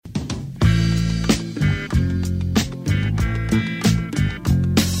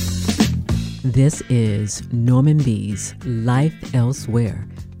This is Norman B's Life Elsewhere,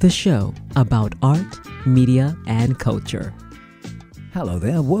 the show about art, media, and culture. Hello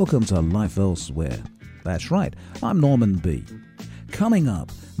there, welcome to Life Elsewhere. That's right, I'm Norman B. Coming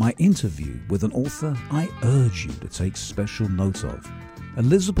up, my interview with an author I urge you to take special note of.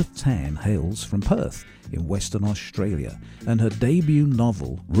 Elizabeth Tan hails from Perth in Western Australia, and her debut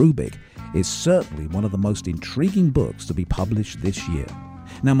novel, Rubik, is certainly one of the most intriguing books to be published this year.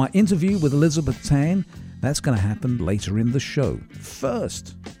 Now, my interview with Elizabeth Tan, that's going to happen later in the show.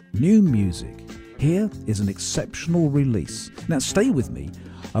 First, new music. Here is an exceptional release. Now, stay with me.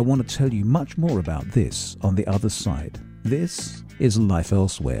 I want to tell you much more about this on the other side. This is Life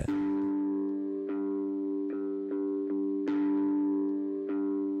Elsewhere.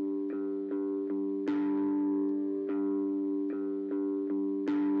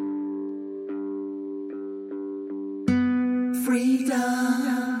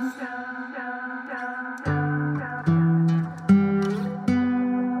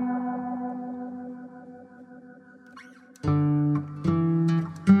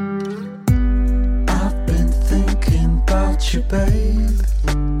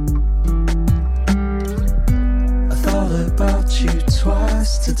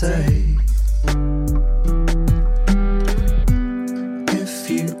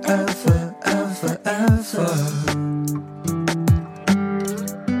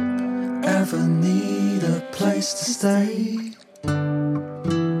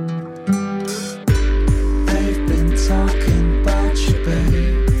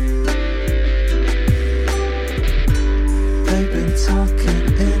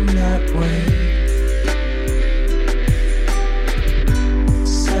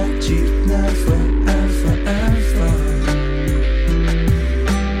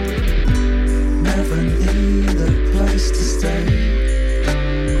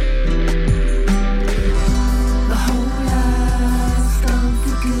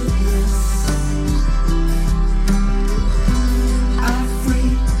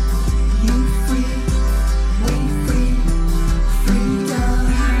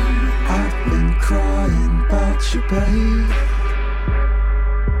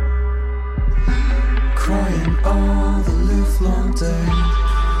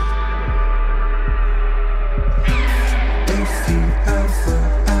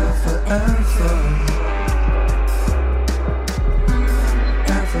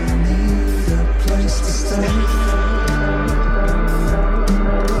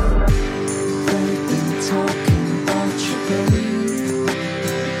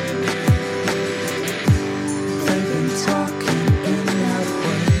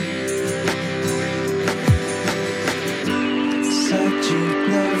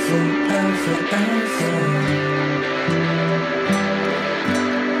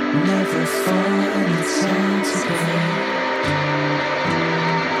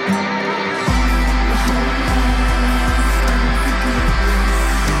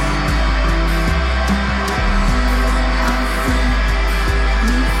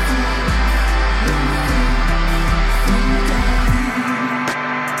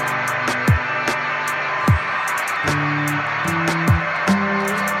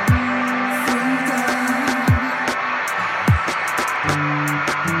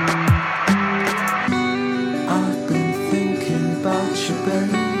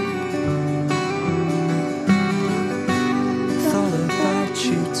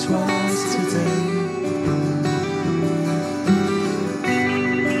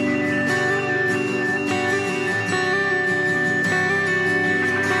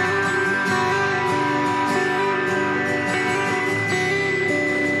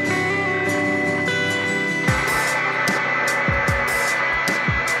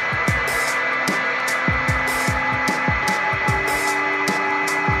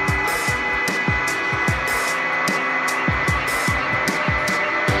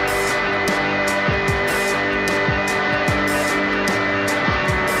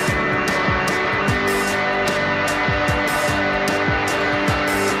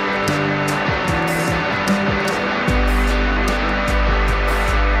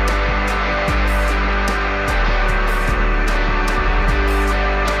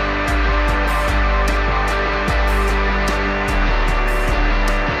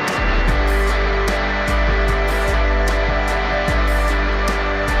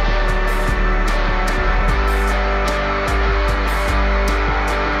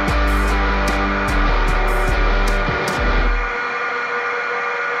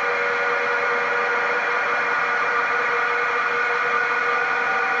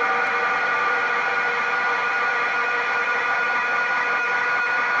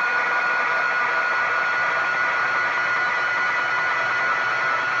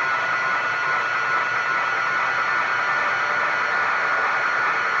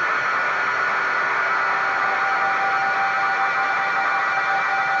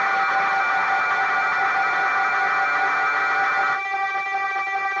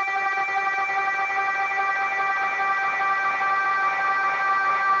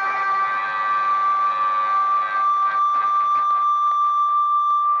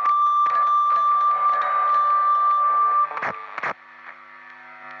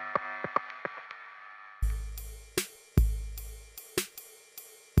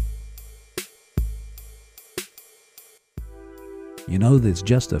 You know, there's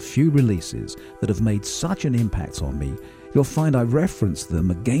just a few releases that have made such an impact on me. You'll find I reference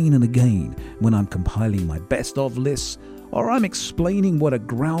them again and again when I'm compiling my best of lists or I'm explaining what a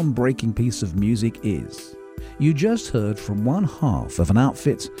groundbreaking piece of music is. You just heard from one half of an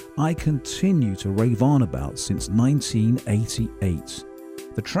outfit I continue to rave on about since 1988.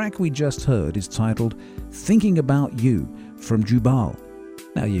 The track we just heard is titled Thinking About You from Jubal.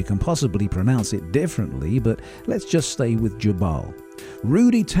 Now you can possibly pronounce it differently, but let's just stay with Jubal.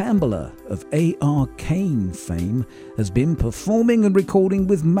 Rudy Tambler of A.R. Kane fame has been performing and recording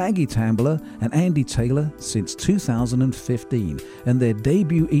with Maggie Tambler and Andy Taylor since 2015, and their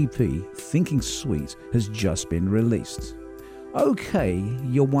debut EP, Thinking Sweet, has just been released. Okay,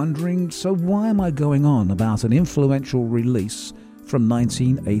 you're wondering, so why am I going on about an influential release from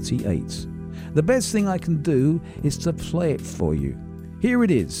 1988? The best thing I can do is to play it for you. Here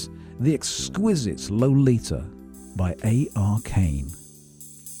it is, The Exquisite Lolita by A.R. Kane.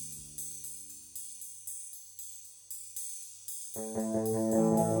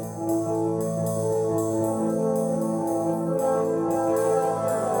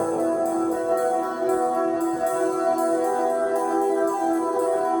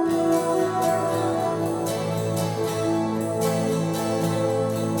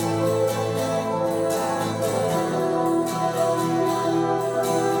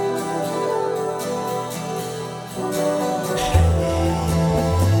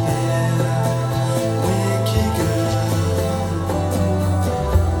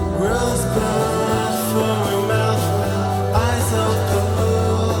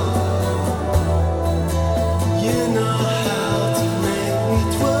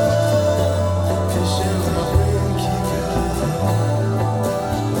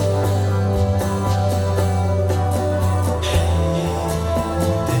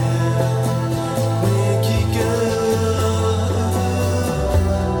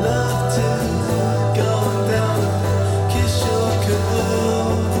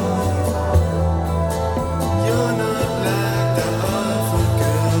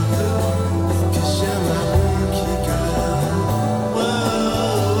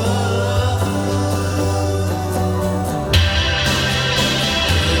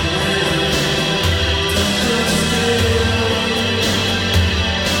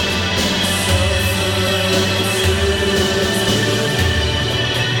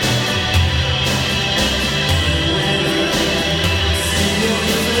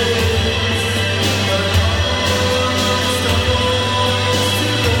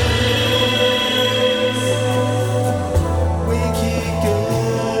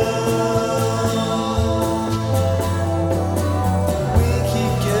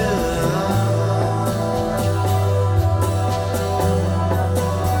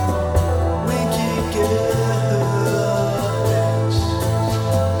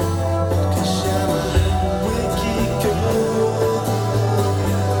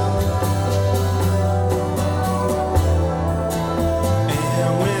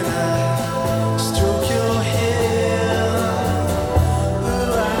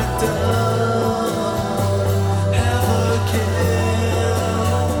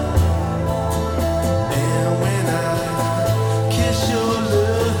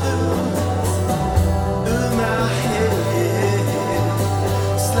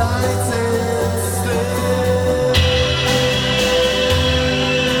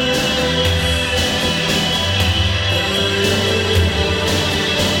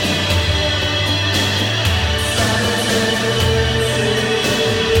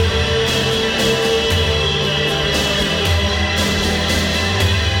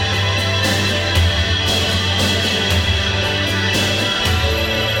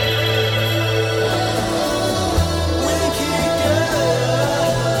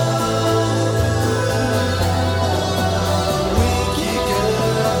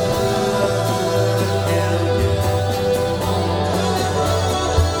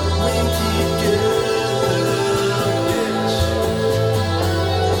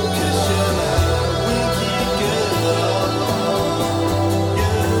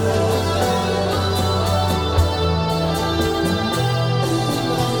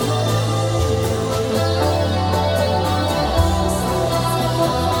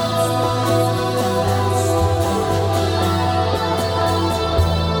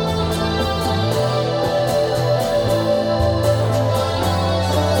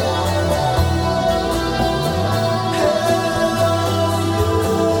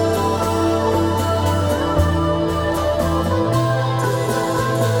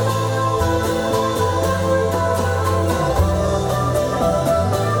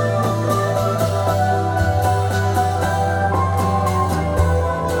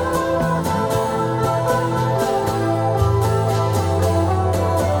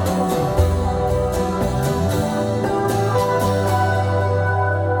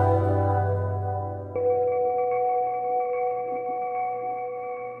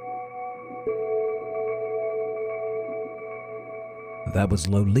 That was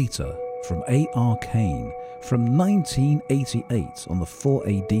Lolita from A.R. Kane from 1988 on the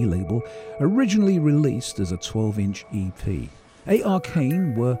 4AD label, originally released as a 12-inch EP. A.R.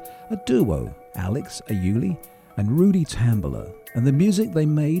 Kane were a duo, Alex Ayuli and Rudy Tambler, and the music they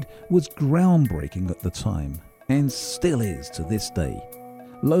made was groundbreaking at the time, and still is to this day.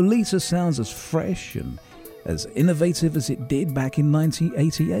 Lolita sounds as fresh and as innovative as it did back in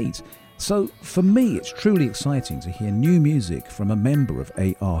 1988. So for me, it's truly exciting to hear new music from a member of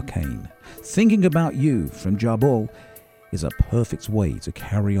A.R. Kane. Thinking About You from Jabal is a perfect way to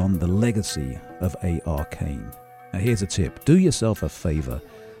carry on the legacy of A.R. Kane. Now here's a tip. Do yourself a favor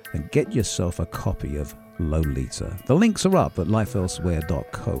and get yourself a copy of Lolita. The links are up at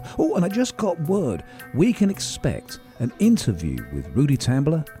lifeelsewhere.co. Oh, and I just got word. We can expect an interview with Rudy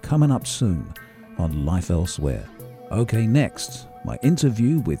Tambler coming up soon on Life Elsewhere. Okay, next, my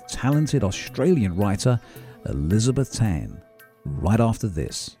interview with talented Australian writer Elizabeth Tan, right after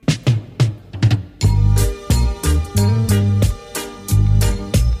this.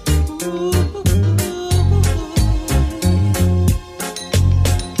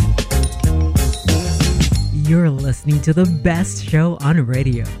 You're listening to the best show on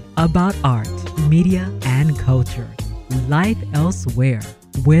radio about art, media, and culture. Life Elsewhere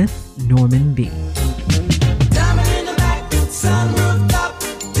with Norman B. Diamond in the back, sunroof top,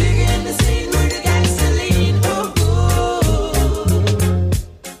 digging the scene with the gasoline.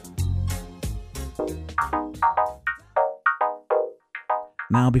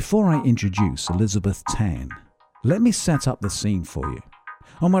 Now, before I introduce Elizabeth Tan, let me set up the scene for you.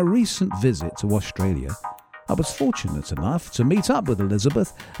 On my recent visit to Australia, I was fortunate enough to meet up with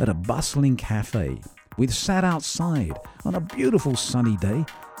Elizabeth at a bustling cafe. We'd sat outside on a beautiful sunny day,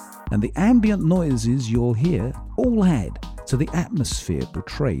 and the ambient noises you'll hear all add to the atmosphere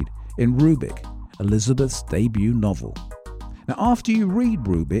portrayed in Rubik, Elizabeth's debut novel. Now, after you read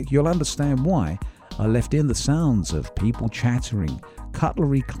Rubik, you'll understand why I left in the sounds of people chattering,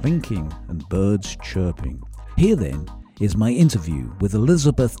 cutlery clinking, and birds chirping. Here then is my interview with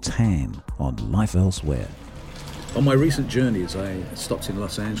Elizabeth Tan on Life Elsewhere. On my recent journeys, I stopped in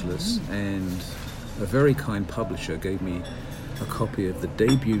Los Angeles, and a very kind publisher gave me a copy of the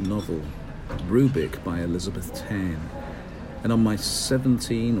debut novel Rubik by Elizabeth Tan. And on my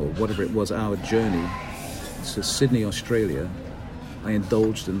 17 or whatever it was hour journey to Sydney, Australia, I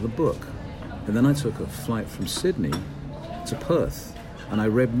indulged in the book. And then I took a flight from Sydney to Perth, and I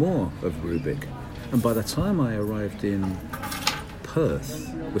read more of Rubik. And by the time I arrived in Perth,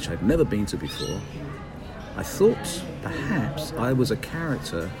 which I'd never been to before, I thought perhaps I was a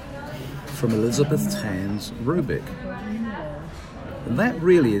character from Elizabeth Tan's Rubik. And that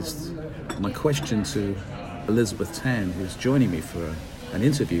really is my question to Elizabeth Tan, who's joining me for an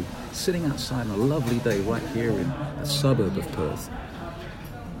interview, sitting outside on a lovely day right here in a suburb of Perth.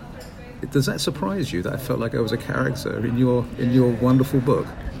 Does that surprise you that I felt like I was a character in your wonderful book?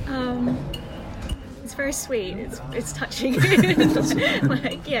 It's very sweet. It's touching.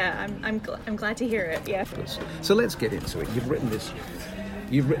 I'm glad to hear it. Yeah. So let's get into it. You've written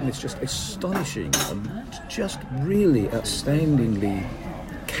this just astonishing and just really outstandingly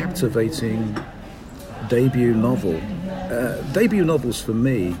captivating debut novel. Debut novels for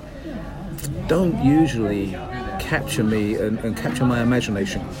me don't usually capture me and capture my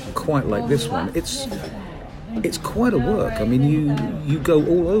imagination quite like this one. It's quite a work. I mean, you go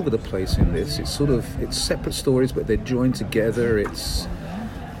all over the place in this. It's separate stories, but they're joined together. There's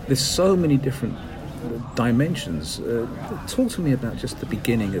so many different dimensions. Talk to me about just the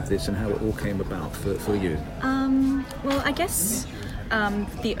beginning of this and how it all came about for you. Well, I guess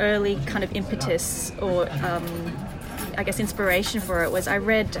the early kind of impetus or inspiration for it was I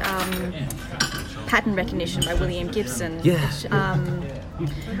read Pattern Recognition by William Gibson. Yes. I'm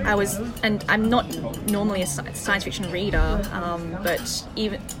not normally a science fiction reader, but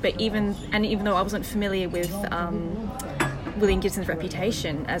even though I wasn't familiar with William Gibson's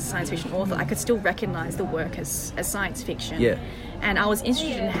reputation as a science fiction author, I could still recognize the work as science fiction. Yeah. And I was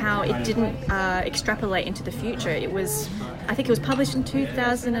interested in how it didn't extrapolate into the future. I think it was published in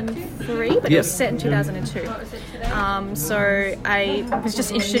 2003, but it was set in 2002. So I was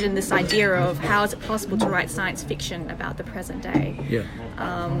just interested in this idea of how is it possible to write science fiction about the present day. Yeah.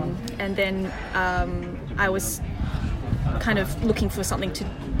 And then I was kind of looking for something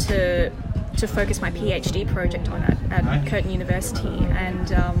to focus my PhD project on at Curtin University,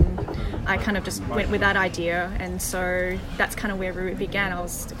 and I kind of just went with that idea, and so that's kind of where Rubik began. I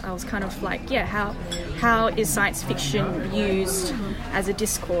was kind of like, how is science fiction used as a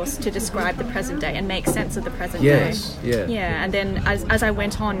discourse to describe the present day and make sense of the present day? Yeah. Yeah, and then as I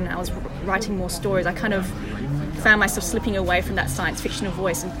went on, I was writing more stories. I kind of found myself slipping away from that science fictional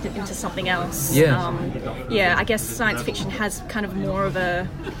voice into something else. Yeah. I guess science fiction has kind of more of a...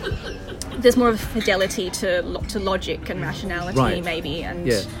 There's more of a fidelity to logic and rationality, Right. maybe, and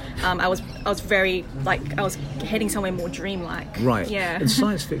Yeah. I was very I was heading somewhere more dreamlike. Right. Yeah. And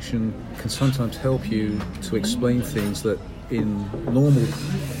science fiction can sometimes help you to explain things that in normal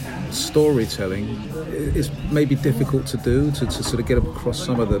storytelling is maybe difficult to do, to sort of get across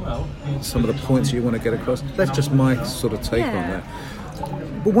some of the points you want to get across. That's just my sort of take on that.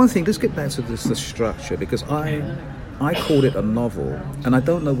 But one thing, let's get back to the structure, because I called it a novel, and I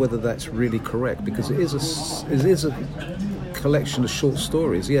don't know whether that's really correct, because it is a collection of short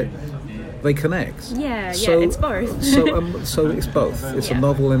stories, yet they connect. Yeah, it's both. So it's both. It's a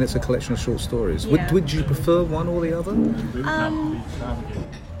novel and it's a collection of short stories. Yeah. Would you prefer one or the other?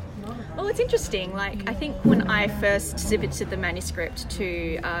 Well, it's interesting. Like, I think when I first submitted the manuscript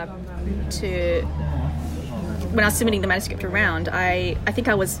to when I was submitting the manuscript around, I think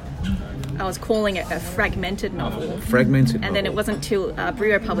I was calling it a fragmented novel. Fragmented And novel. then it wasn't till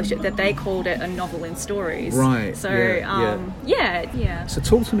Brio published it that they called it a novel in stories. Right. So, yeah. So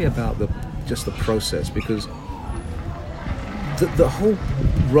talk to me about the process, because the whole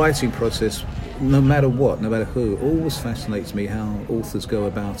writing process, no matter who, always fascinates me, how authors go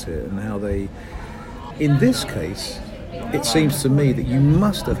about it and how they... In this case, it seems to me that you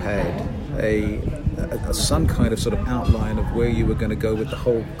must have had some kind of sort of outline of where you were going to go with the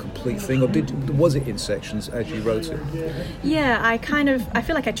whole complete thing, or was it in sections as you wrote it? Yeah, I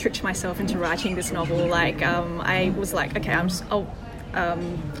feel like I tricked myself into writing this novel. Like, I was like, okay, I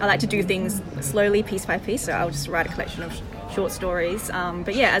like to do things slowly, piece by piece, so I'll just write a collection of short stories.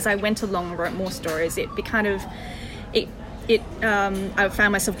 But yeah, as I went along and wrote more stories, I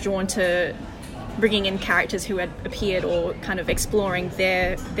found myself drawn to bringing in characters who had appeared, or kind of exploring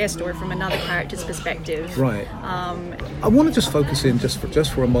their story from another character's perspective. Right. I want to just focus in just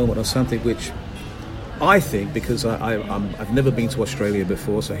for a moment on something which I think, because I've never been to Australia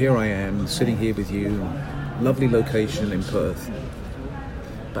before, so here I am sitting here with you, lovely location in Perth.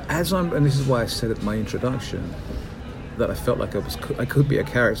 But and this is why I said at my introduction that I felt like I could be a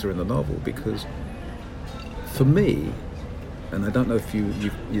character in the novel, because for me, and I don't know if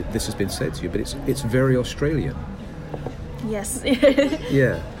this has been said to you, but it's very Australian. Yes. Yeah. Has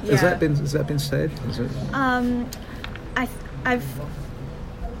Yeah. that been said? Is it? I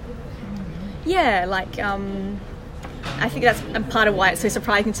think that's part of why it's so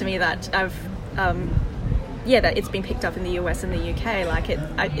surprising to me that that it's been picked up in the US and the UK. Like,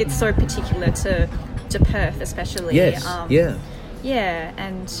 it's so particular to Perth, especially. Yes. Yeah,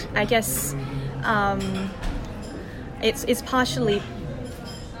 and I guess it's partially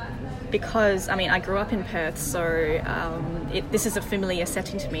because I grew up in Perth, so this is a familiar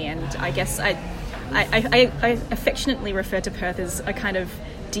setting to me, and I guess I affectionately refer to Perth as a kind of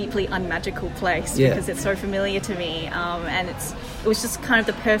deeply unmagical place, because it's so familiar to me, and it was just kind of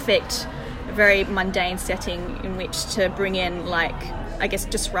the perfect, very mundane setting in which to bring in, like, I guess,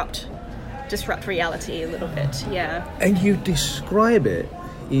 disrupt reality a little bit. Yeah. And you describe it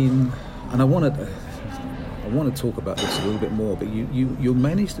and I want to talk about this a little bit more, but you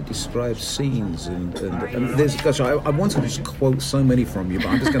managed to describe scenes and there's, gosh, I want to just quote so many from you, but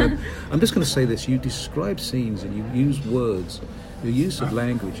I'm just gonna say this: you describe scenes and you use words, your use of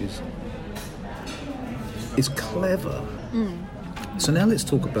language is clever. So now let's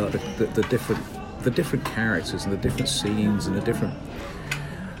talk about the different characters and the different scenes and the different.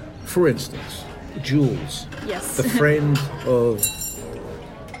 For instance, Jules, Yes. the friend of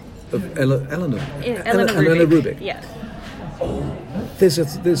Eleanor Rubik. Yeah. There's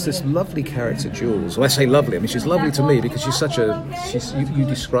this lovely character, Jules. Well, I say lovely. I mean, she's lovely to me because you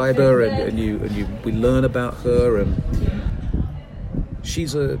describe her and we learn about her, and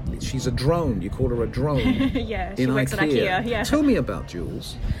she's a drone. You call her a drone. Yeah, she in works IKEA. at IKEA. Yeah. Tell me about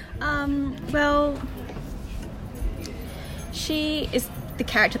Jules. Well, she is the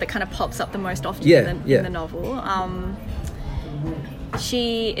character that kind of pops up the most often in the novel.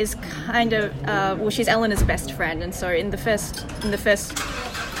 She is kind of she's Eleanor's best friend, and so in the first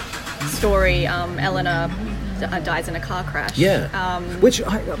story, Eleanor dies in a car crash. Yeah. Which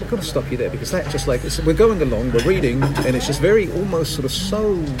I've got to stop you there, because that just like we're going along, we're reading, and it's just very almost sort of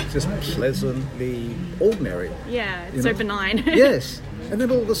so just pleasantly ordinary. Yeah, it's so benign. Yes, and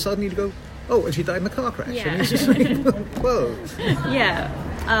then all of a sudden you go, oh, and she died in a car crash. Yeah. And it's just like, whoa. Yeah.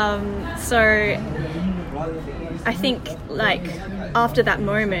 So I think, like, after that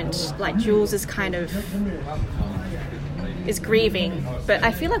moment, like, Jules is kind of is grieving, but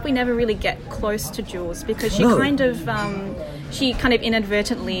I feel like we never really get close to Jules, because she kind of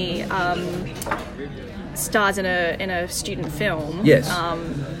inadvertently stars in a student film. Yes.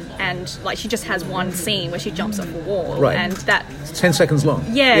 And like she just has one scene where she jumps off a wall, Right. and that It's 10 seconds long.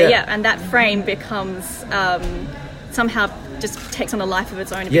 yeah, and that frame becomes somehow just takes on a life of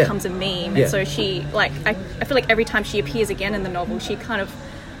its own. It Yeah. becomes a meme, Yeah. and so she like I feel like every time she appears again in the novel, she kind of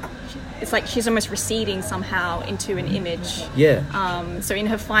it's like she's almost receding somehow into an image. Yeah. So in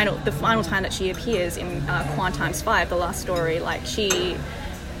the final time that she appears in Quantimes 5, the last story, like you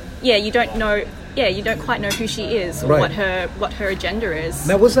don't quite know who she is or Right. what her agenda is.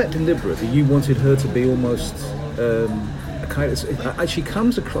 Now, was that deliberate? That you wanted her to be almost a kind of? She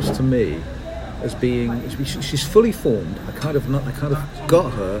comes across to me as being she's fully formed. I kind of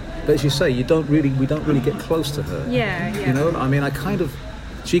got her, but as you say, we don't really get close to her. Yeah. You know, I mean,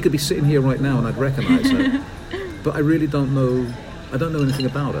 she could be sitting here right now and I'd recognise her, but I really don't know. I don't know anything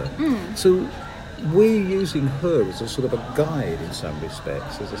about her. So we're using her as a sort of a guide in some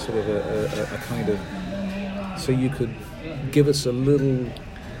respects, as a sort of a kind of, so you could give us a little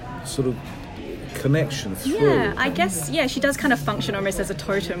sort of connection through. Yeah, I guess, she does kind of function almost as a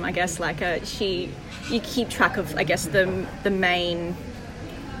totem, I guess, like you keep track of, I guess, the main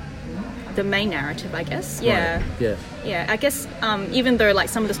narrative, I guess. Yeah. Right. Yeah, I guess even though like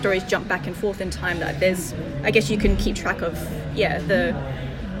some of the stories jump back and forth in time, that I guess you can keep track of,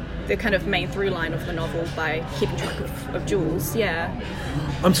 the kind of main through line of the novel by keeping track of Jules. Yeah.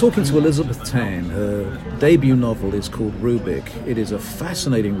 I'm talking to Elizabeth Tan. Her debut novel is called Rubik. It is a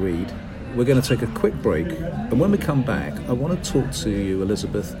fascinating read. We're going to take a quick break, and when we come back, I want to talk to you,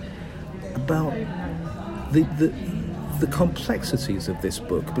 Elizabeth, about the complexities of this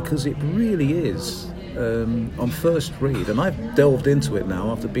book, because it really is on first read, and I've delved into it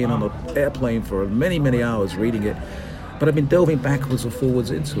now after being on an airplane for many, many hours reading it, but I've been delving backwards and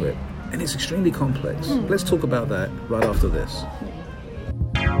forwards into it, and it's extremely complex. Let's talk about that right after this.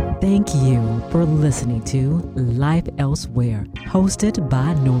 Thank you for listening to Life Elsewhere, hosted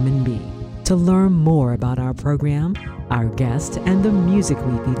by Norman B. To learn more about our program, our guest, and the music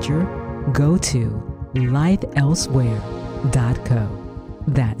we feature, go to lifeelsewhere.co.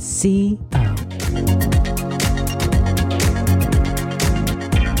 That's C-O.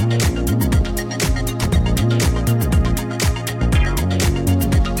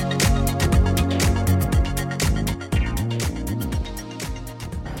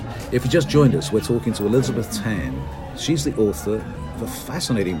 If you just joined us, we're talking to Elizabeth Tan. She's the author of a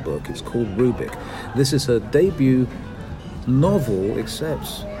fascinating book. It's called Rubik. This is her debut novel,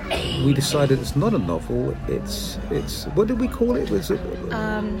 except we decided it's not a novel. It's what did we call it? Was it?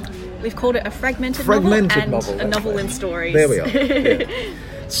 We've called it a fragmented novel and novel, a that's novel right. in stories. There we are. Yeah.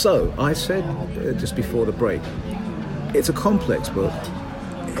 So I said just before the break, it's a complex book,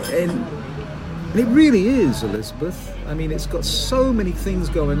 and it really is, Elizabeth. I mean, it's got so many things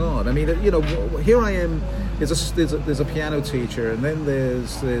going on. I mean, you know, here I am. There's a piano teacher, and then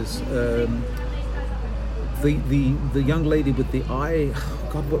there's the young lady with the eye.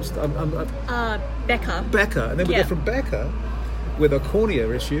 God, what's Becca. Becca, and then we go from Becca with a cornea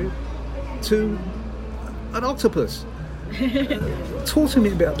issue to an octopus. Talk to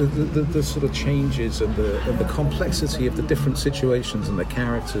me about the sort of changes and the complexity of the different situations and the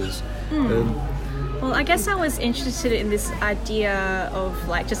characters. Well, I guess I was interested in this idea of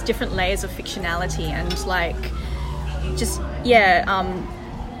like just different layers of fictionality and like just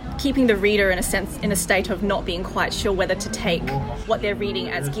keeping the reader in a state of not being quite sure whether to take what they're reading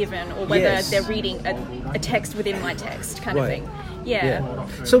as given or whether they're reading a text within my text kind of thing. Yeah.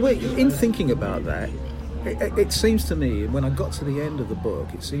 So in thinking about that, it seems to me, when I got to the end of the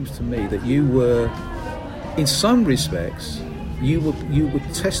book, it seems to me that you were, in some respects, you were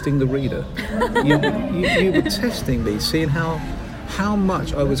testing the reader. You were testing me, seeing how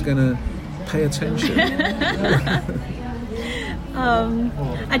much I was going to pay attention.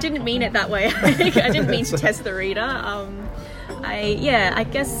 I didn't mean it that way. I didn't mean to test the reader. I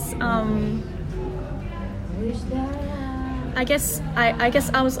guess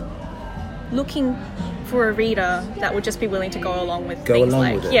I was looking for a reader that would just be willing to go along with things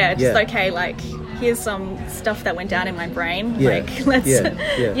like okay, like here's some stuff that went down in my brain, like let's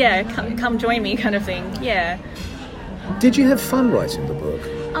come join me kind of thing. Did you have fun writing the book?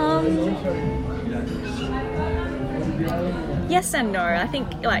 Yes and no. I think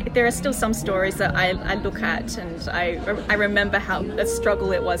like there are still some stories that I look at and I remember how a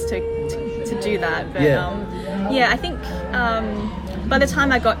struggle it was to do that, but I think by the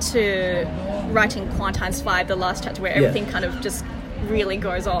time I got to writing Quantimes 5, the last chapter where everything kind of just really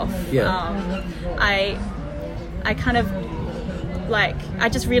goes off, I kind of like I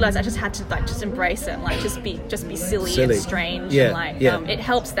just realized I just had to like just embrace it and like just be silly. And strange and like it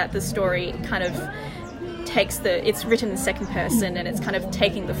helps that the story kind of it's written in second person, and it's kind of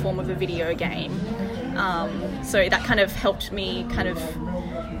taking the form of a video game. So that kind of helped me kind of,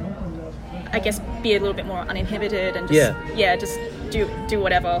 I guess, be a little bit more uninhibited and just do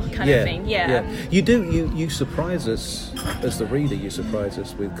whatever kind of thing. Yeah. You surprise us as the reader. You surprise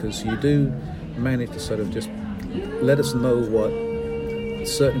us because you do manage to sort of just let us know what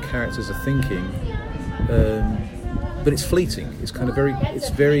certain characters are thinking, but it's fleeting. It's kind of very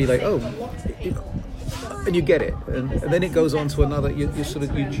like, and you get it, and then it goes on to another. You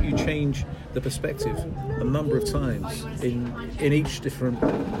change the perspective a number of times in each different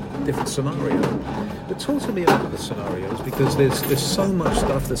scenario. But talk to me about the scenarios, because there's so much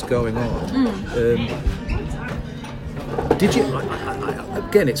stuff that's going on. Did you?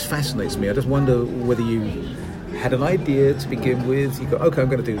 Again, it fascinates me. I just wonder whether you had an idea to begin with. You go, okay, I'm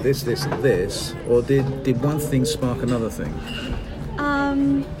going to do this, this, and this, or did one thing spark another thing?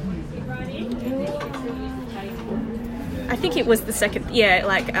 I think it was the second. Yeah,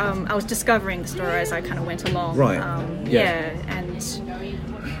 like I was discovering the story as I kind of went along. Right. And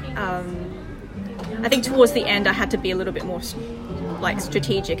I think towards the end I had to be a little bit more like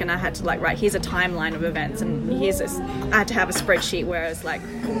strategic, and I had to like, right, here's a timeline of events, and I had to have a spreadsheet where it's like,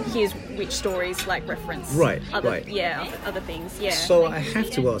 here's which stories like reference other things. Yeah. So I have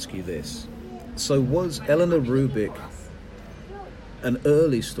to ask you this. So was Eleanor Rubik an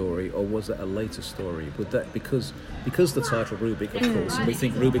early story, or was that a later story? Would that because the title Rubik, of course, and we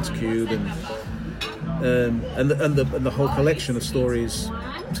think Rubik's Cube and the whole collection of stories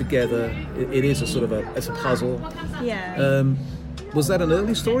together, it is a sort of it's a puzzle. Yeah. Was that an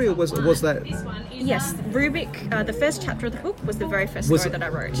early story, or was that? Yes, Rubik. The first chapter of the book was the very first story that I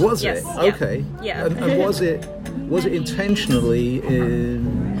wrote. Was yes, it? Yeah. Okay. Yeah. And was it intentionally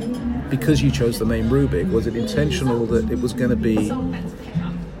because you chose the name Rubik? Was it intentional that it was going to be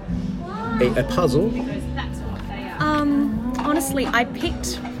a puzzle? Honestly, I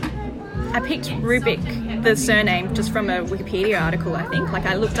picked Rubik, the surname, just from a Wikipedia article, I think. Like,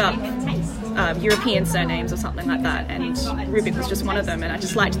 I looked up European surnames or something like that, and Rubik was just one of them, and I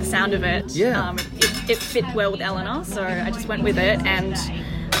just liked the sound of it. Yeah. It fit well with Eleanor, so I just went with it, and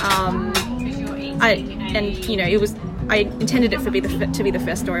I intended it to be the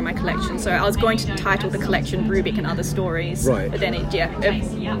first story in my collection, so I was going to title the collection Rubik and Other Stories. Right. But then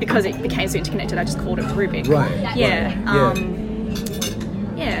because it became so interconnected, I just called it Rubik. Right. Yeah.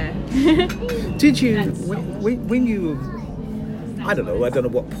 Yeah. Did you, when you, I don't know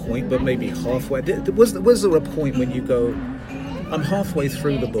what point, but maybe halfway, was there a point when you go, I'm halfway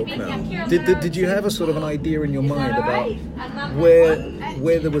through the book now? Did you have a sort of an idea in your mind about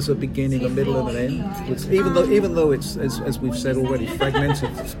where there was a beginning, a middle, and an end? Even though it's, as we've said already,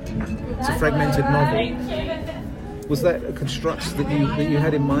 fragmented. It's a fragmented novel. Was that a construct that you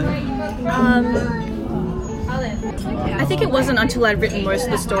had in mind? I think it wasn't until I'd written most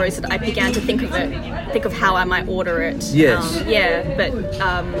of the stories that I began to think of how I might order it. Yes. But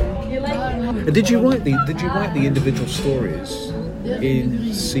Did you write the individual stories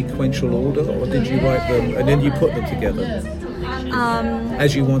in sequential order, or did you write them and then you put them together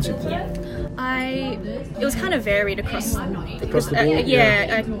as you wanted to? It was kind of varied across the board. Because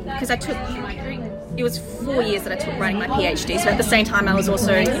it was 4 years that I took writing my PhD. So at the same time, I was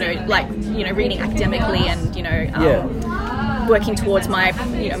also, reading academically and, working towards my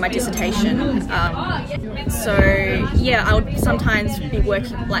dissertation. I would sometimes be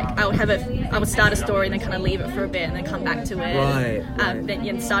working, I would start a story and then kind of leave it for a bit and then come back to it. Right.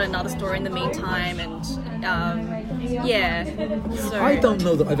 Then start another story in the meantime, and So I don't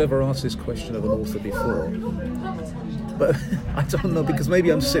know that I've ever asked this question of an author before. But I don't know, because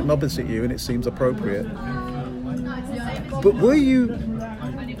maybe I'm sitting opposite you and it seems appropriate. But were you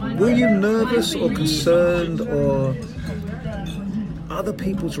nervous or concerned, or other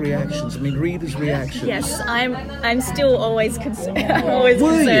people's reactions? I mean, readers' reactions. Yes, I'm still always concerned. I'm always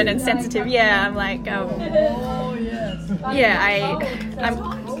concerned and sensitive. Yeah, I'm like,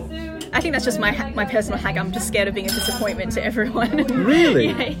 I think that's just my personal hack. I'm just scared of being a disappointment to everyone.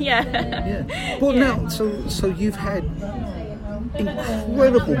 Really? Yeah. Well, now, so you've had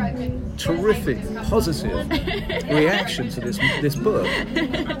incredible, terrific, positive reaction to this book,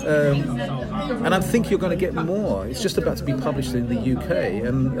 and I think you're going to get more. It's just about to be published in the UK,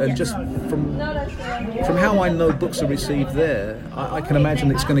 and just from how I know books are received there, I can imagine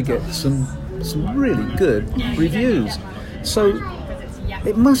it's going to get some really good reviews. So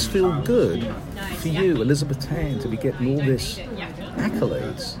it must feel good for you, Elizabeth Tang, to be getting all this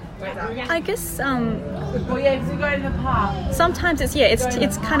accolades. I guess sometimes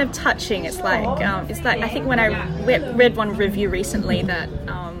it's kind of touching. It's like I think when I read one review recently that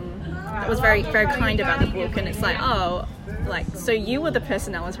was very, very kind about the book, and it's like, oh, like, so you were the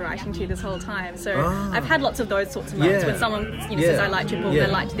person I was writing to this whole time. So I've had lots of those sorts of moments when someone, says, I liked your book, I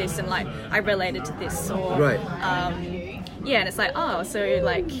liked this, and like I related to this, or and it's like, oh, so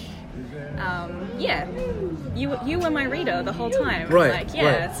like, you were my reader the whole time, right?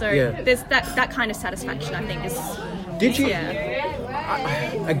 Like, so there's that kind of satisfaction, I think, is. Did you?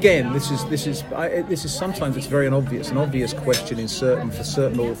 Again, this is sometimes it's very an obvious question for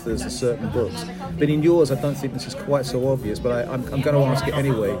certain authors and certain books. But in yours, I don't think this is quite so obvious. But I'm going to ask it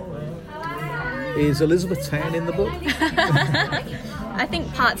anyway. Is Elizabeth Tan in the book? I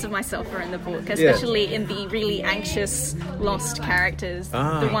think parts of myself are in the book, especially in the really anxious, lost characters,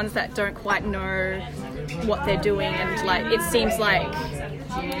 the ones that don't quite know what they're doing, and like it seems like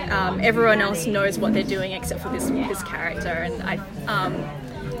everyone else knows what they're doing except for this character. And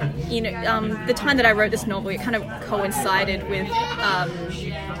the time that I wrote this novel, it kind of coincided with a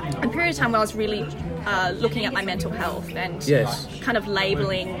period of time where I was really looking at my mental health and kind of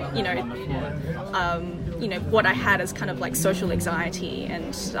labeling, what I had as kind of like social anxiety,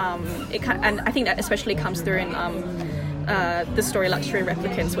 and and I think that especially comes through in the story Luxury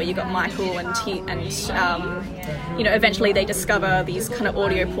Replicants, where you got Michael and eventually they discover these kind of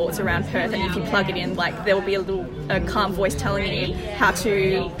audio ports around Perth, and if you plug it in, like there will be a calm voice telling you how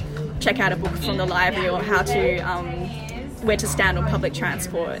to check out a book from the library, or how to where to stand on public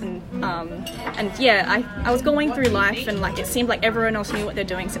transport, I was going through life, and like it seemed like everyone else knew what they're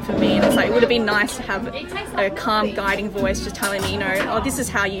doing except for me, and it's like it would have been nice to have a calm guiding voice just telling me, this is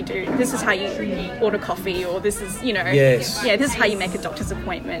how you order coffee, or this is this is how you make a doctor's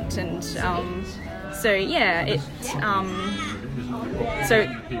appointment, and so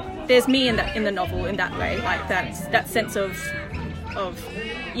there's me in the novel in that way, like that sense of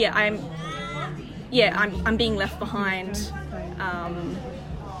I'm being left behind.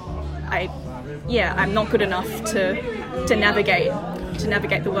 I'm not good enough to navigate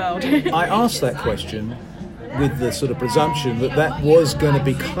the world. I asked that question with the sort of presumption that was going to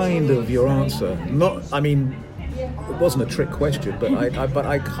be kind of your answer. It wasn't a trick question, but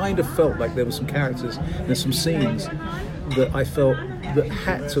I kind of felt like there were some characters and some scenes that I felt that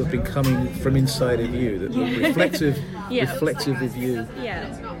had to have been coming from inside of you, that were reflective of you. Yeah.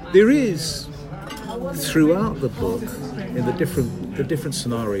 There is, throughout the book, in the different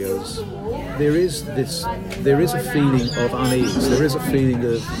scenarios, there is a feeling of unease. There is a feeling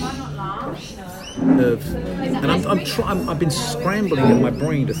and I've been scrambling in my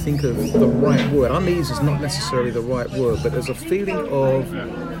brain to think of the right word. Unease is not necessarily the right word, but there's a feeling of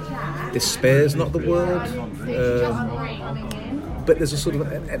despair is not the word, but there's a sort of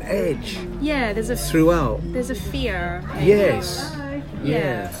an edge. Yeah, throughout. There's a fear. Yes.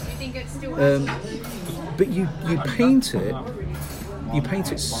 Yeah. But you paint it. You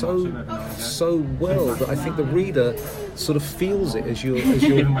paint it so well that I think the reader sort of feels it as you're as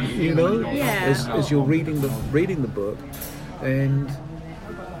you're reading the book, and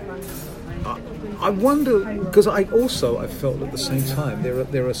I wonder, because I felt at the same time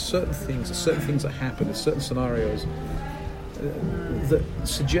there are certain things that happen in certain scenarios that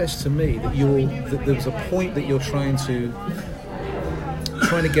suggest to me that there's a point that you're trying to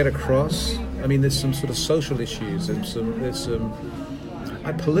get across. I mean, there's some sort of social issues, and there's some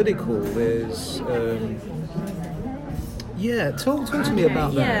political. There's talk to me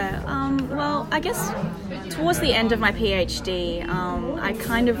about that. Well, I guess towards the end of my PhD, I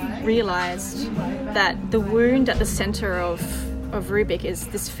kind of realised that the wound at the centre of Rubik is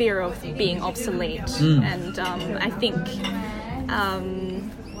this fear of being obsolete, and I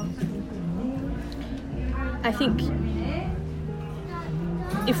think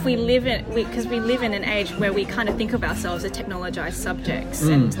if we live in an age where we kind of think of ourselves as technologized subjects,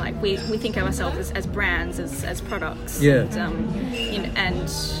 and like we think of ourselves as brands, as products, and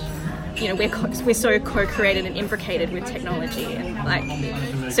we're so co-created and imbricated with technology, and like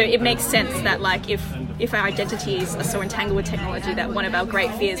so it makes sense that like if our identities are so entangled with technology, that one of our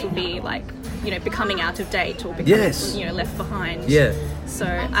great fears would be like becoming out of date or becoming left behind. Yeah. So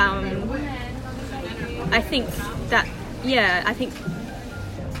I think that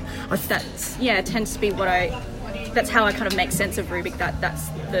that tends to be that's how I kind of make sense of Rubik. That's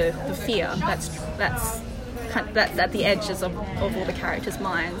the fear. That's at the edges of all the characters'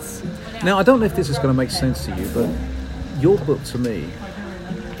 minds. Now, I don't know if this is going to make sense to you, but your book to me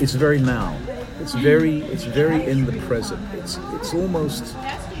is very now. It's very in the present. It's almost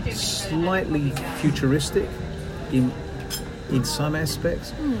slightly futuristic in some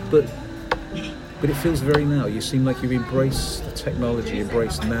aspects, but it feels very now. You seem like you embrace the technology, you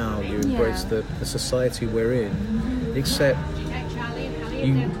embrace now, you embrace the society we're in, except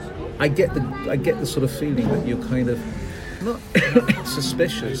I get the sort of feeling that you're kind of not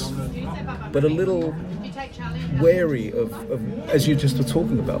suspicious, but a little wary of, as you just were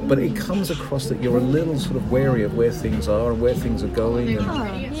talking about. But it comes across that you're a little sort of wary of where things are and where things are going.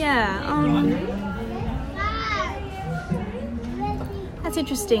 And that's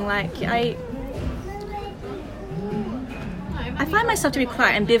interesting. Like I find myself to be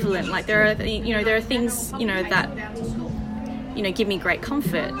quite ambivalent. Like there are things that give me great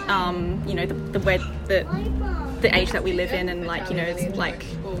comfort. The way the age that we live in, and it's like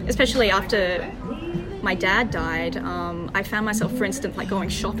especially after my dad died, I found myself, for instance, like going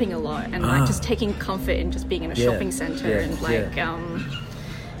shopping a lot and like just taking comfort in just being in a shopping centre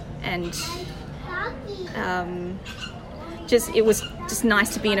it was just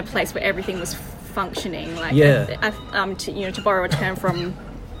nice to be in a place where everything was functioning. Like to borrow a term from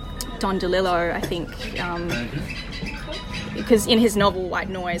Don DeLillo, I think. Because in his novel White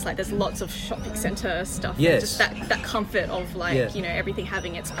Noise, like there's lots of shopping centre stuff, and just that comfort of like everything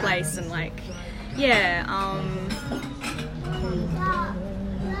having its place, and like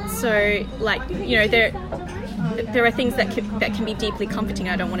so like there are things that can be deeply comforting.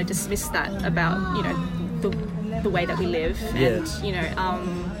 I don't want to dismiss that about the way that we live, and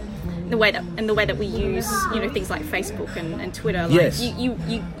the way that we use things like Facebook and Twitter. Like you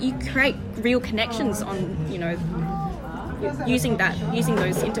create real connections on using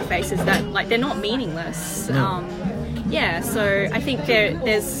those interfaces that like they're not meaningless. So I think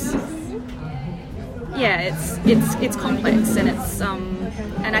there's it's complex, and it's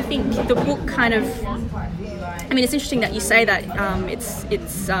and I think the book kind of, I mean, it's interesting that you say that it's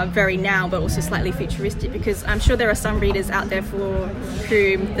very now but also slightly futuristic, because I'm sure there are some readers out there for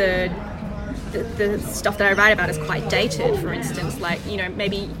whom the stuff that I write about is quite dated. For instance, like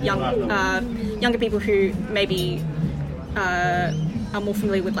maybe younger people who maybe are more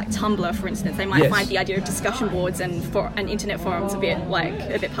familiar with like Tumblr, for instance. They might find the idea of discussion boards and internet forums a bit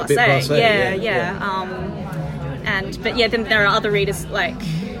passé. Then there are other readers like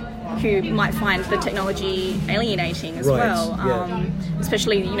who might find the technology alienating as well.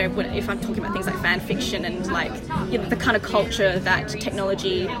 Especially if I'm talking about things like fan fiction and like the kind of culture that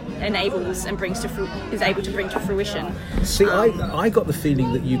technology enables and is able to bring to fruition. See, I got the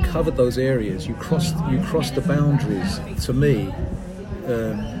feeling that you covered those areas. You crossed the boundaries to me,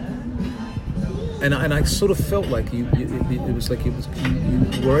 and I sort of felt like you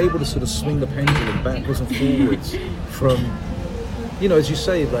were able to sort of swing the pendulum backwards and forwards from, as you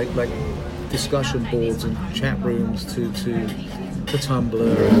say, like discussion boards and chat rooms to Tumblr,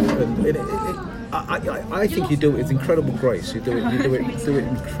 and I think you do it with incredible grace. You do it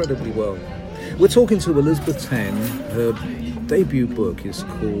incredibly well. We're talking to Elizabeth Tenn. Her debut book is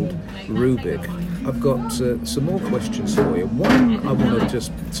called Rubik. I've got some more questions for you. One I want to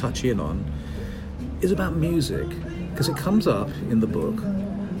just touch in on is about music, because it comes up in the book,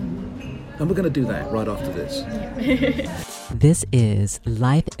 and we're going to do that right after this. This is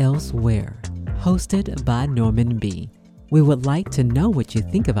Life Elsewhere, hosted by Norman B. We would like to know what you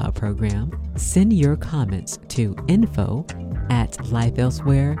think of our program. Send your comments to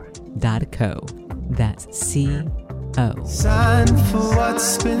info@lifeelsewhere.co. That's C-O. Sign for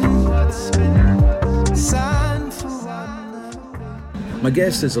what's been. Sign for what. My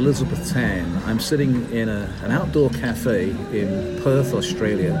guest is Elizabeth Tenn. I'm sitting in an outdoor cafe in Perth,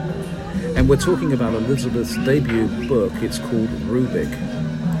 Australia, and we're talking about Elizabeth's debut book. It's called Rubik.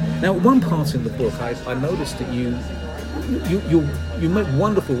 Now, one part in the book, I noticed that you make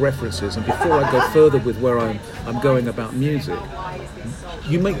wonderful references, and before I go further with where I'm going about music,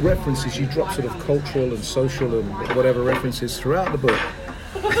 you make references, you drop sort of cultural and social and whatever references throughout the book.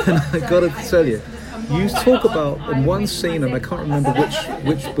 And I got to tell you, you talk about in one scene, and I can't remember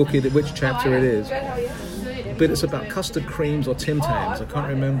which chapter it is, but it's about custard creams or Tim Tams. I can't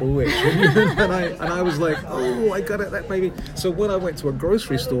remember which. and I was like, oh, I got it, that maybe. So when I went to a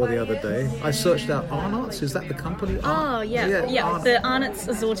grocery store the other day, I searced out Arnott's. Is that the company? Oh, yeah. Arnott's. The Arnott's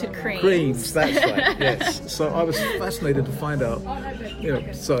assorted creams. Creams, that's right, yes. So I was fascinated to find out,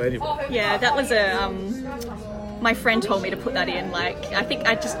 so anyway. Yeah, that was my friend told me to put that in. Like, I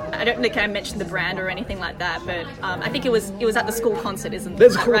don't think I mentioned the brand or anything like that, but I think it was at the school concert, isn't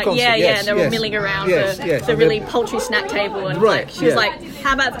There's that a school right? concert, Yeah, and they were milling around the really paltry snack table, and she was like,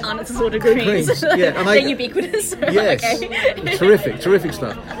 "How about Arnott's assorted creams?" Yeah, and they're ubiquitous. So yes, okay. terrific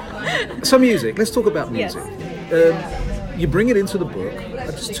stuff. So music. Let's talk about music. Yes. You bring it into the book.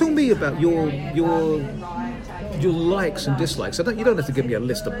 Just tell me about your likes and dislikes. You don't have to give me a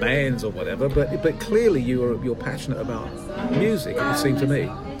list of bands or whatever, but clearly you're passionate about music, it would seem to me.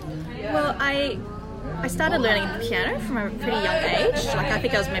 Well, I started learning piano from a pretty young age. Like I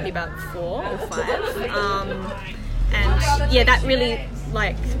think I was maybe about 4 or 5, and yeah, that really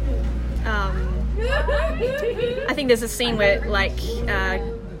like. I think there's a scene where like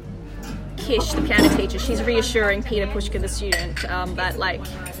Kish, the piano teacher, she's reassuring Peter Pushkin, the student, that like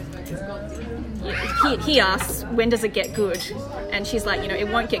he asks, when does it get good? And she's like, it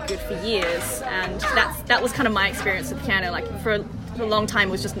won't get good for years. And that was kind of my experience with piano. Like for a long time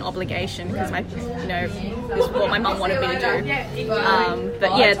it was just an obligation because it was what my mum wanted me to do.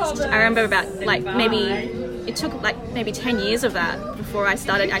 But yeah, I remember about like it took like maybe 10 years of that before I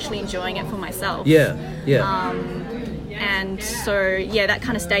started actually enjoying it for myself. Yeah. And so yeah, that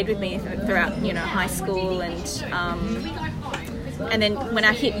kind of stayed with me throughout high school, and then when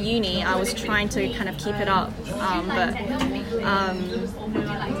I hit uni, I was trying to kind of keep it up, but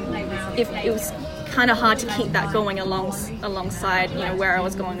it was kind of hard to keep that going alongside where I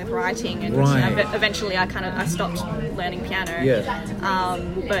was going with writing, and eventually I stopped learning piano.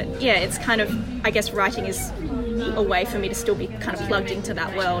 But yeah, it's kind of, I guess writing is a way for me to still be kind of plugged into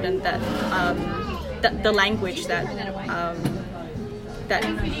that world, and that the language that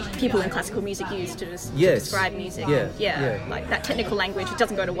people in classical music use to describe music. Like that technical language, it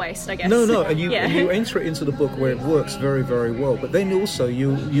doesn't go to waste, I guess. No, and you enter it into the book where it works very, very well. But then also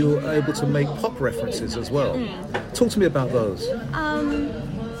you're able to make pop references as well. Talk to me about those.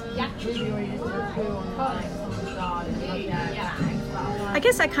 I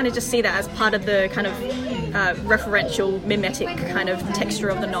guess I kind of just see that as part of the kind of referential, mimetic kind of texture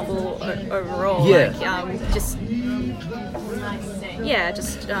of the novel overall. Just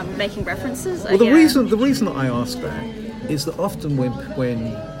making references. Well, the reason that I ask that is that often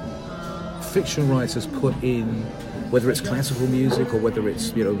when fiction writers put in, whether it's classical music or whether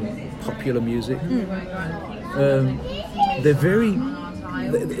it's popular music, they're very.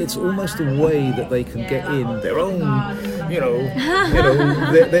 It's almost a way that they can get in their own,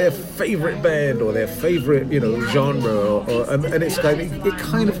 their favorite band or their favorite, genre, and it's like it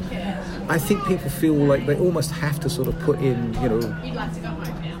kind of. I think people feel like they almost have to sort of put in,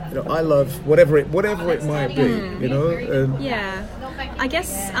 I love whatever it might be, Yeah, I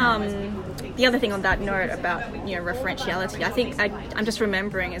guess the other thing on that note about referentiality, I think I'm just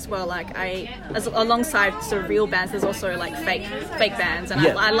remembering as well. Like alongside sort of real bands, there's also like fake bands, and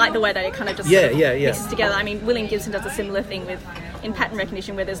I like the way that it kind of just mixes together. I mean, William Gibson does a similar thing in pattern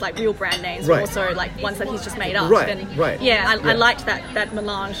recognition, where there's like real brand names, but also like ones that he's just made up. I liked that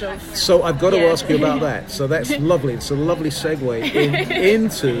melange of. So I've got to ask you about that. So that's lovely. It's a lovely segue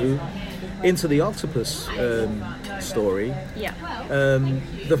into the octopus story. Yeah.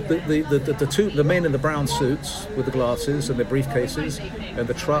 The men in the brown suits with the glasses and their briefcases and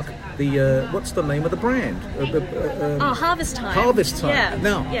the truck. What's the name of the brand? Harvest Time. Harvest Time. Yeah.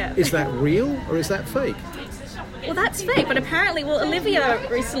 Now, is that real or is that fake? Well, that's fake, but apparently, Olivia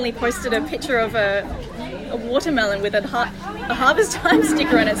recently posted a picture of a watermelon with a Harvest Time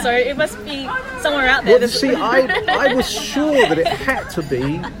sticker on it, so it must be somewhere out there. Well, see, I was sure that it had to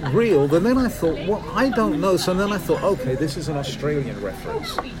be real, but then I thought, I don't know. So then I thought, okay, this is an Australian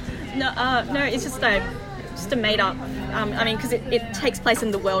reference. No, it's just a made up. Because it takes place in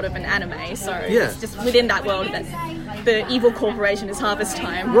the world of an anime, so it's just within that world that the evil corporation is Harvest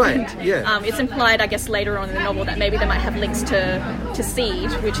Time. Right. It's implied, I guess, later on in the novel that maybe they might have links to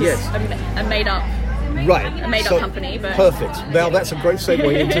Seed, which is a made up. Right. A made-up company, but... Perfect. Now that's a great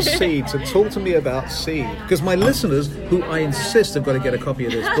segue into Seed. So talk to me about Seed. Because my listeners, who I insist have got to get a copy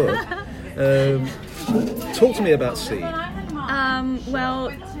of this book, talk to me about Seed. Well,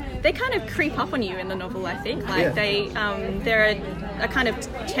 they kind of creep up on you in the novel, I think. Like, they're a kind of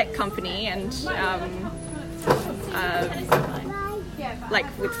tech company, and... like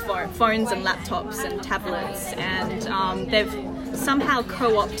with phones and laptops and tablets, and they've somehow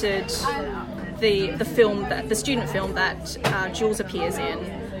co-opted the student film that Jules appears in,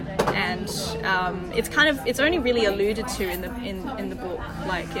 and it's only really alluded to in the book.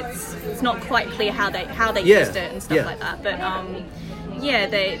 Like it's not quite clear how they used it and stuff like that. But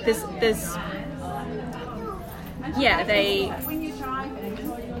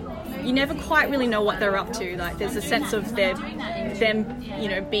you never quite really know what they're up to. Like there's a sense of them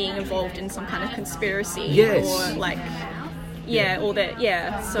being involved in some kind of conspiracy, or like.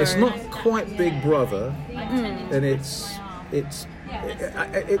 So it's not quite Big Brother, and it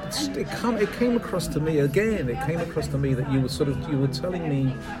came across to me again. It came across to me that you were telling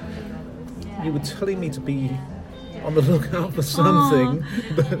me to be on the lookout for something.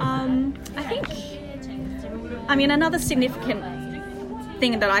 I think, another significant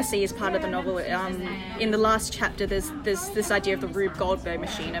thing that I see as part of the novel. In the last chapter, there's this idea of the Rube Goldberg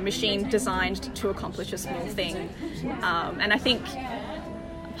machine, a machine designed to accomplish a small thing, and I think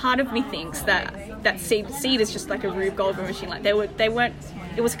part of me thinks that Seed is just like a Rube Goldberg machine. Like they weren't.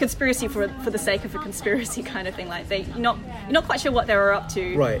 It was a conspiracy for the sake of a conspiracy kind of thing. Like you're not quite sure what they were up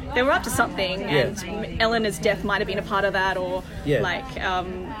to. Right. They were up to something, and Eleanor's death might have been a part of that, or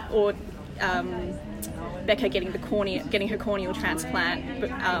Becca getting her corneal transplant,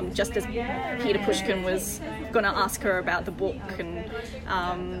 but just as Peter Pushkin was going to ask her about the book, and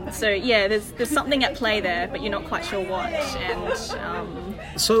so there's something at play there, but you're not quite sure what.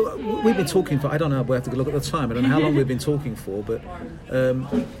 And so we've been talking for, I don't know, we have to look at the time, I don't know how long we've been talking for, but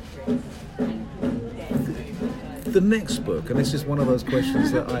the next book, and this is one of those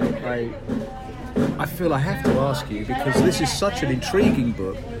questions that I feel I have to ask you, because this is such an intriguing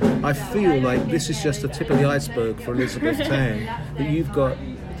book. I feel like this is just the tip of the iceberg for Elizabeth Tang, that you've got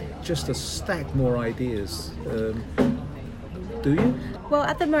just a stack more ideas. Do you? Well,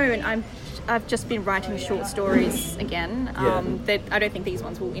 at the moment, I've just been writing short stories again. I don't think these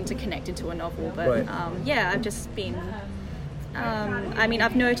ones will interconnect into a novel, but right. I've just been.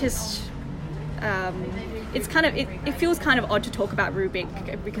 I've noticed. It's kind of it feels kind of odd to talk about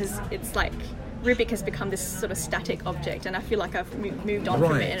Rubik, because it's like Rubik has become this sort of static object, and I feel like I've moved on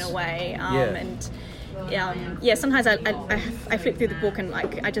from it in a way. Sometimes I flip through the book and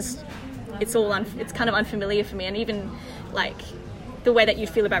like it's kind of unfamiliar for me, and even like the way that you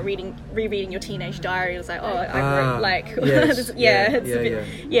feel about rereading your teenage diary was like, I wrote like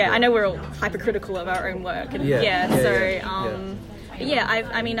I know we're all hypercritical of our own work, and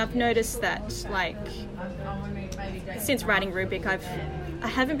I've noticed that like since writing Rubik, I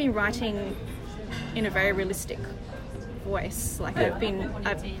haven't been writing in a very realistic voice. Like there'll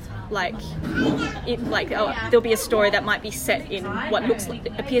be a story that might be set in what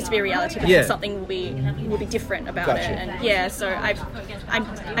appears to be a reality, but something will be different about it. And so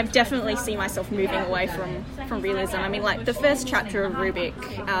I've definitely seen myself moving away from realism. I mean, like the first chapter of Rubik,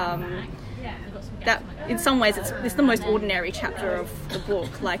 that in some ways it's the most ordinary chapter of the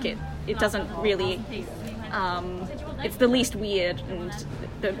book. Like it doesn't really. It's the least weird, and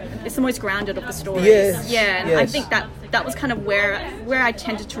it's the most grounded of the stories. I think that was kind of where I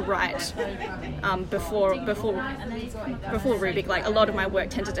tended to write before Rubik. Like a lot of my work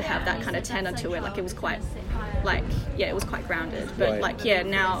tended to have that kind of tenor to it. Like it was quite grounded. But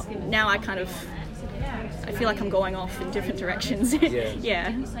now I feel like I'm going off in different directions.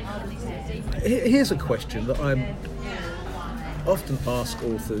 Here's a question that I'm often asked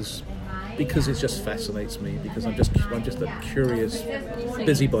authors, because it just fascinates me, because I'm just a curious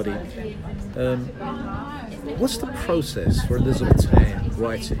busybody. What's the process for Elizabeth Tang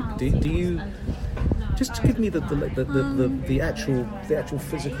writing? Do you just give me the actual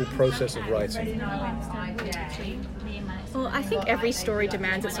physical process of writing? Well, I think every story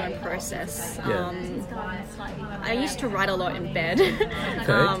demands its own process. I used to write a lot in bed.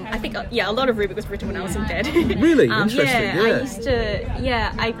 Okay. I think a lot of Rubik was written when I was in bed. Really? Interesting. I used to.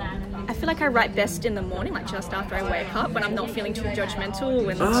 I feel like I write best in the morning, like just after I wake up, when I'm not feeling too judgmental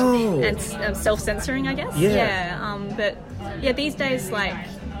and self-censoring, I guess. But these days, like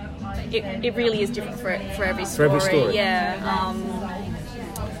it really is different for every story. For every story.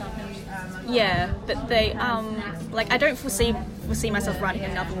 But they I don't foresee myself writing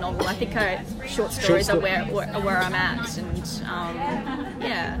another novel. I think short stories are where I'm at, and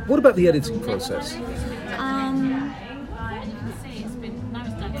What about the editing process?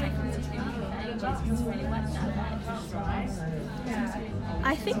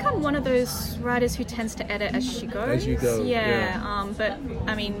 I think I'm one of those writers who tends to edit as she goes. As you go. But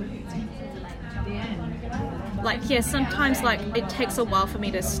I mean, sometimes it takes a while for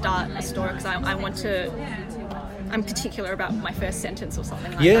me to start a story, because I'm particular about my first sentence or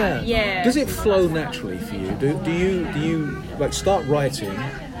something like that. Yeah. Does it flow naturally for you? Do you like start writing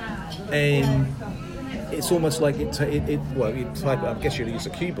and it's almost like you type it, I guess you use a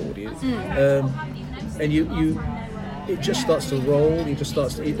keyboard, and it just starts to roll. It just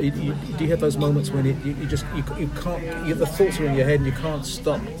starts to, do you have those moments when you can't, the thoughts are in your head and you can't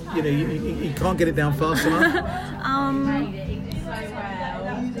stop, you can't get it down fast enough?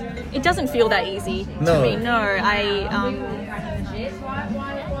 It doesn't feel that easy to me. No,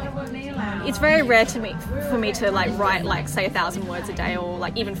 it's very rare for me to write say 1,000 words a day, or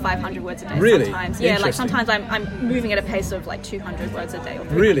even 500 words a day. Really? Sometimes. Sometimes I'm moving at a pace of 200 words a day or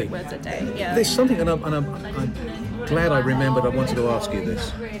 300 words a day. Yeah. There's something, and glad I remembered I wanted to ask you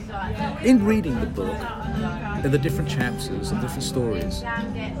this. In reading the book, and the different chapters and different stories,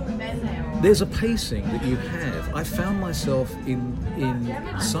 there's a pacing that you have. I found myself in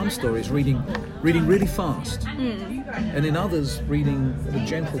some stories reading really fast, and in others reading at a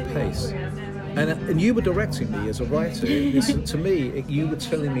gentle pace. And you were directing me as a writer. To me, you were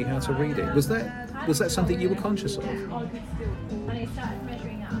telling me how to read it. Was that something you were conscious of?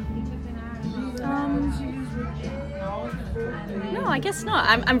 No, I guess not.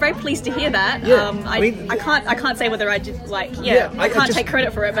 I'm very pleased to hear that. Yeah, I can't say whether I did I can't take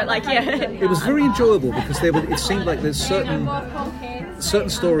credit for it, but it was very enjoyable because it seemed like there's certain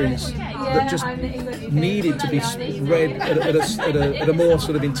stories that just needed to be read at a more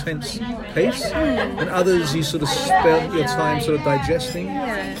sort of intense pace, and others you sort of spent your time sort of digesting.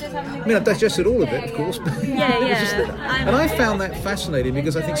 I mean, I digested all of it, of course. But and I found that fascinating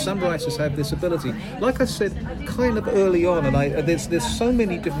because I think some writers have this ability. Like I said, kind of early on, and there's so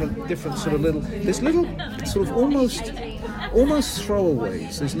many different sort of little sort of almost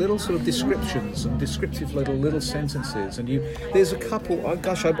throwaways. There's little sort of descriptions and descriptive little sentences, and there's a couple.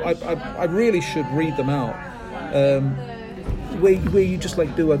 I really should read them out. Where you just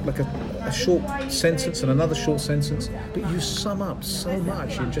do a short sentence and another short sentence, but you sum up so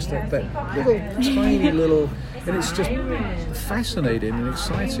much in just that little tiny little, and it's just fascinating and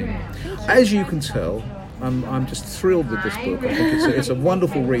exciting. As you can tell, I'm just thrilled with this book. I think it's a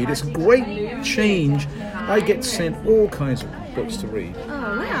wonderful read. It's a great change. I get sent all kinds of books to read. Oh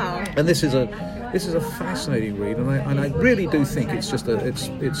wow! And this is a fascinating read, and I really do think it's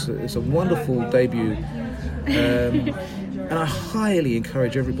a wonderful debut. And I highly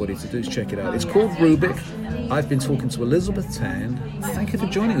encourage everybody to do check it out. It's called Rubik. I've been talking to Elizabeth Tan. Thank you for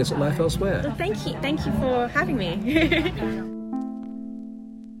joining us at Life Elsewhere. Well, thank you for having me.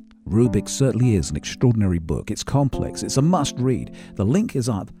 Rubik certainly is an extraordinary book. It's complex. It's a must-read. The link is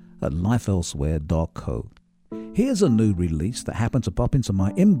up at lifeelsewhere.co. Here's a new release that happened to pop into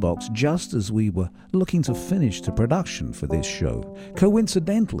my inbox just as we were looking to finish the production for this show.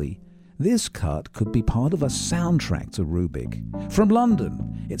 Coincidentally, this cut could be part of a soundtrack to Rubik. From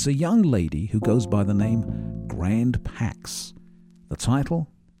London, it's a young lady who goes by the name Grand Pax. The title,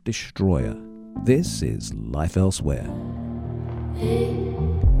 Destroyer. This is Life Elsewhere.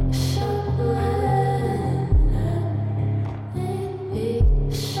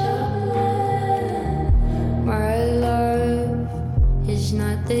 My love is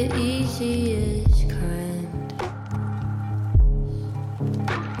not the easiest kind,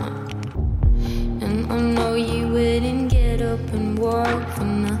 and I know you wouldn't get up and walk for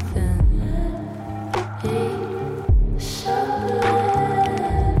nothing.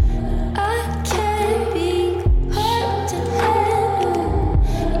 I can't be hard to handle.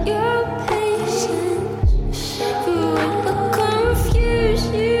 Your patience will confuse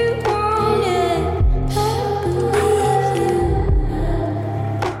you.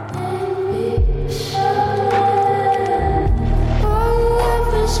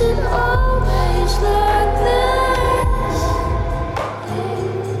 Always like this.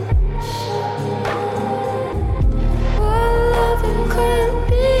 Well, loving couldn't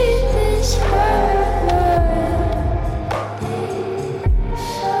be this hard.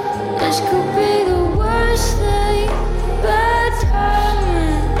 This could be the worst thing, bad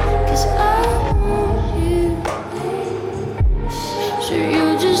timing, 'cause I want you. So you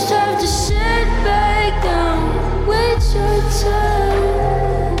just have to sit back down, wait your turn.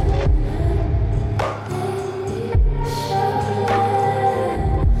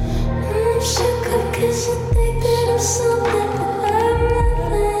 Cause you think that I'm something, but I'm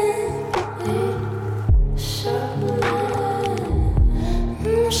nothing.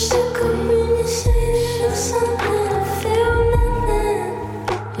 I'm sick of when you say that I'm something, I feel nothing.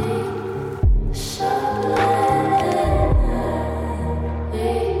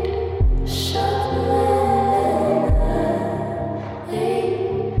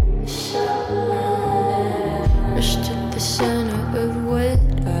 Rush to the center of what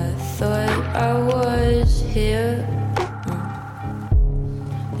I thought I was here.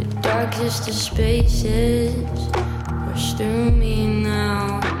 The darkest of spaces rush through me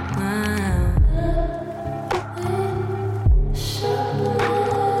now.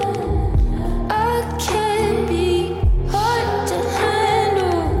 I can't be hard to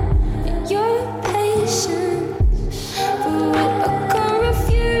handle. Your patience, but I can't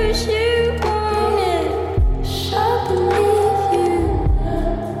refuse you on it. I believe you.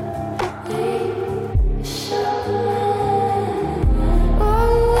 Oh,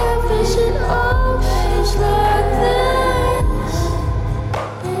 love isn't always like this.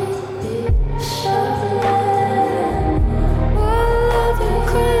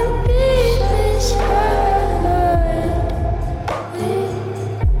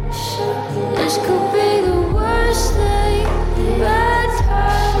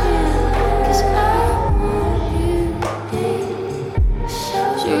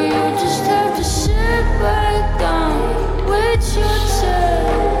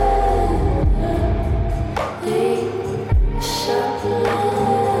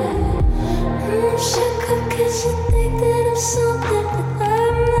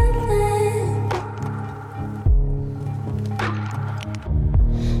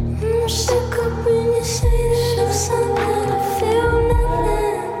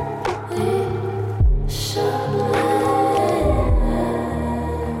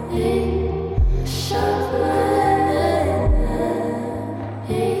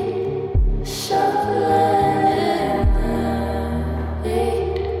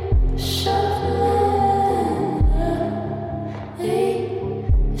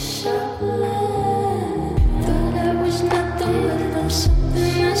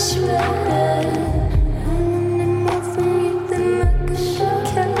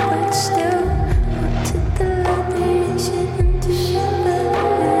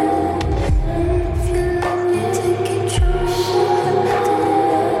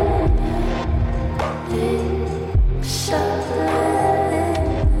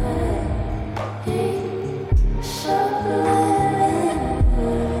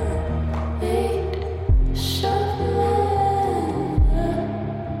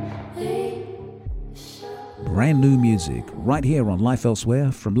 brand new music right here on Life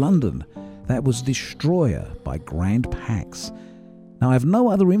Elsewhere from London. That was Destroyer by Grand Pax. Now, I have no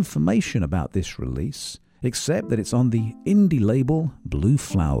other information about this release except that it's on the indie label Blue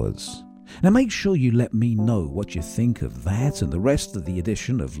Flowers. Now, make sure you let me know what you think of that and the rest of the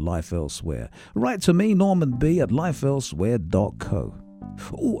edition of Life Elsewhere. Write to me, Norman B, at lifeelsewhere.co.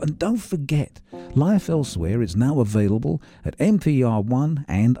 Oh, and don't forget, Life Elsewhere is now available at NPR One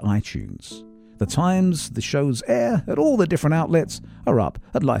and iTunes. The times the shows air at all the different outlets are up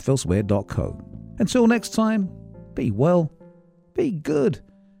at lifeelsewhere.co. Until next time, be well, be good,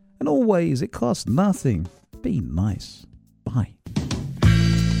 and always, it costs nothing. Be nice. Bye.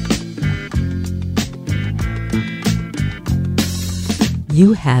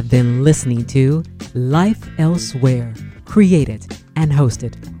 You have been listening to Life Elsewhere, created and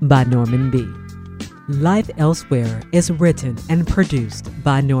hosted by Norman B. Life Elsewhere is written and produced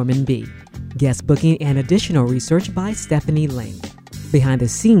by Norman B. Guest booking and additional research by Stephanie Lane. Behind the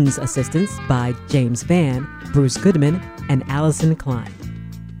scenes assistance by James Vann, Bruce Goodman, and Allison Klein.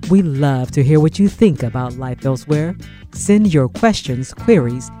 We love to hear what you think about Life Elsewhere. Send your questions,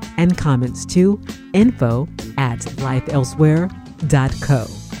 queries, and comments to info@lifeelsewhere.co.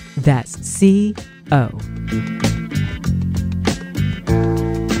 That's C-O.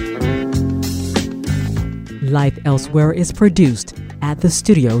 Life Elsewhere is produced at the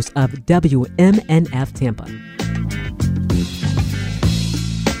studios of WMNF Tampa.